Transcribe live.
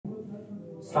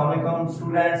Assalamualaikum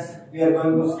students, we are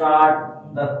going to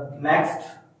start the next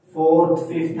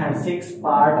 4th, 5th and 6th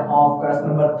part of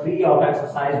question number 3 of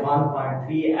exercise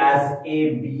 1.3 as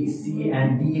A, B, C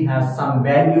and D have some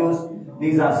values.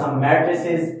 These are some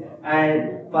matrices,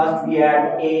 and first we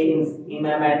add A in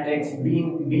a matrix, B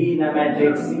in a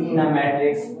matrix, C in a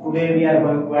matrix. Today we are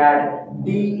going to add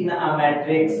D in a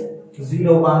matrix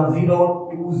 0, 1,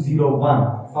 0, 2, 0,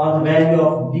 1. For the value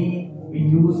of D, we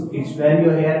use its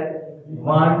value here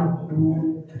 1,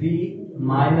 2, 3,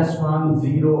 minus 1,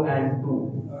 0 and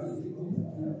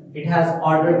 2. It has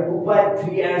order 2 by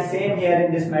 3 and same here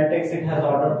in this matrix it has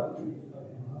order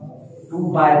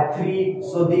 2 by 3.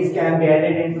 So these can be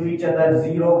added into each other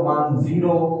 0, 1,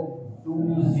 0,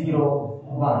 2, 0,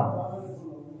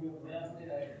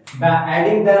 1. By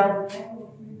adding them,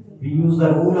 we use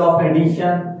the rule of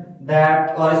addition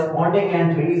that corresponding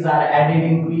entries are added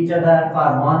into each other.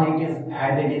 For 1 it is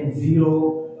added in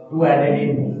 0, 2 added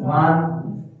in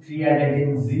 1, 3 added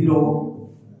in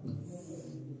 0.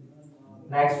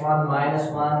 Next one minus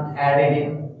 1 added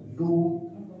in 2,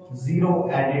 0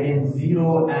 added in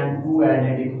 0 and 2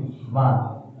 added in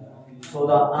 1. So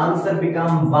the answer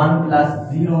becomes 1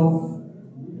 plus 0,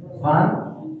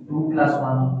 1, 2 plus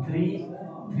 1, 3,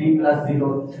 3 plus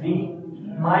 0, 3,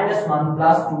 minus 1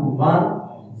 plus 2,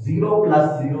 1, 0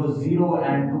 plus 0, 0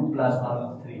 and 2 plus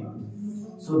 1, 3.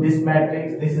 So this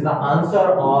matrix, this is the answer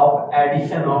of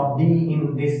addition of D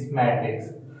in this matrix.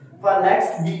 For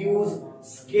next, we use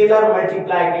scalar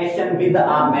multiplication with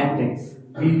a matrix.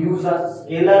 We use a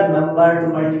scalar number to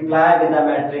multiply with a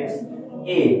matrix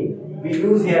A. We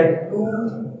use here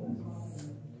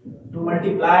 2 to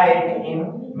multiply it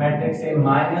in matrix A,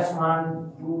 minus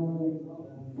 1,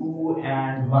 2, 2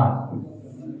 and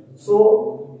 1.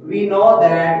 So we know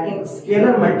that in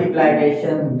scalar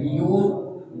multiplication we use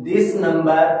this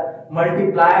number,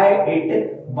 multiply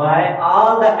it by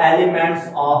all the elements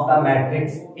of the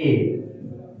matrix A.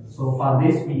 So for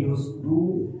this we use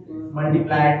 2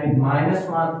 multiplied with minus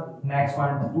 1, next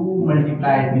one 2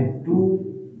 multiplied with 2,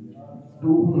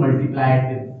 2 multiplied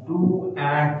with 2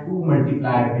 and 2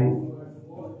 multiplied with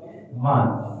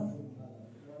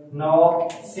 1. Now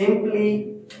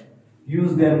simply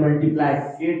use their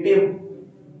multiplicative.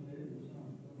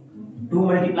 2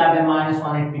 multiplied by minus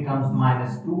 1 it becomes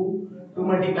minus 2, 2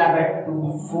 multiplied by 2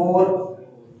 4,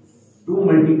 2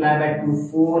 multiplied by 2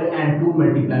 4 and 2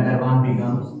 multiplied by 1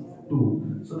 becomes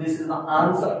 2. So this is the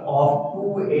answer of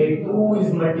 2A. 2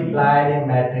 is multiplied in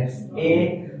matrix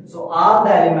A. So all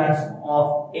the elements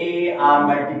of A are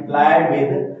multiplied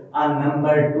with a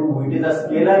number 2. It is a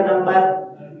scalar number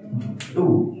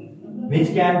 2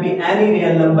 which can be any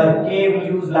real number. K we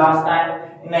used last time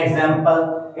in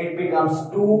example. It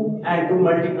becomes 2 and 2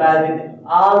 multiplied with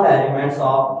all the elements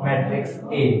of matrix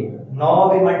A. Now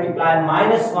we multiply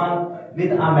minus 1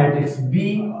 with a matrix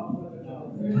B.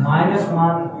 Minus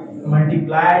 1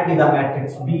 multiplied with a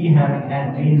matrix B having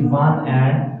entries 1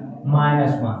 and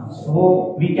minus 1.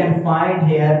 So we can find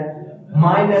here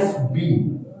minus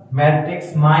B,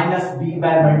 matrix minus B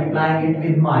by multiplying it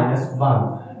with minus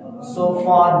 1. So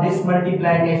for this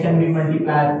multiplication we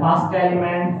multiply first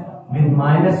element with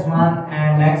minus 1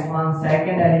 and next one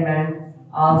second element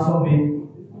also with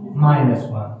minus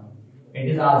 1. It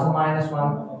is also minus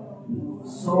 1.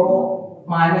 So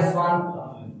minus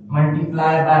 1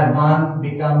 multiplied by 1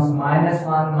 becomes minus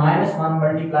 1. Minus 1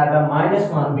 multiplied by minus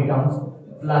 1 becomes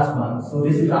plus 1. So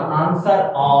this is the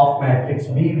answer of matrix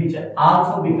B, which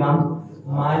also becomes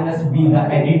minus B, the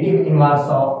additive inverse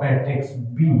of matrix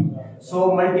B.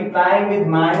 So multiplying with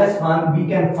minus 1 we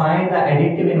can find the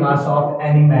additive inverse of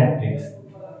any matrix.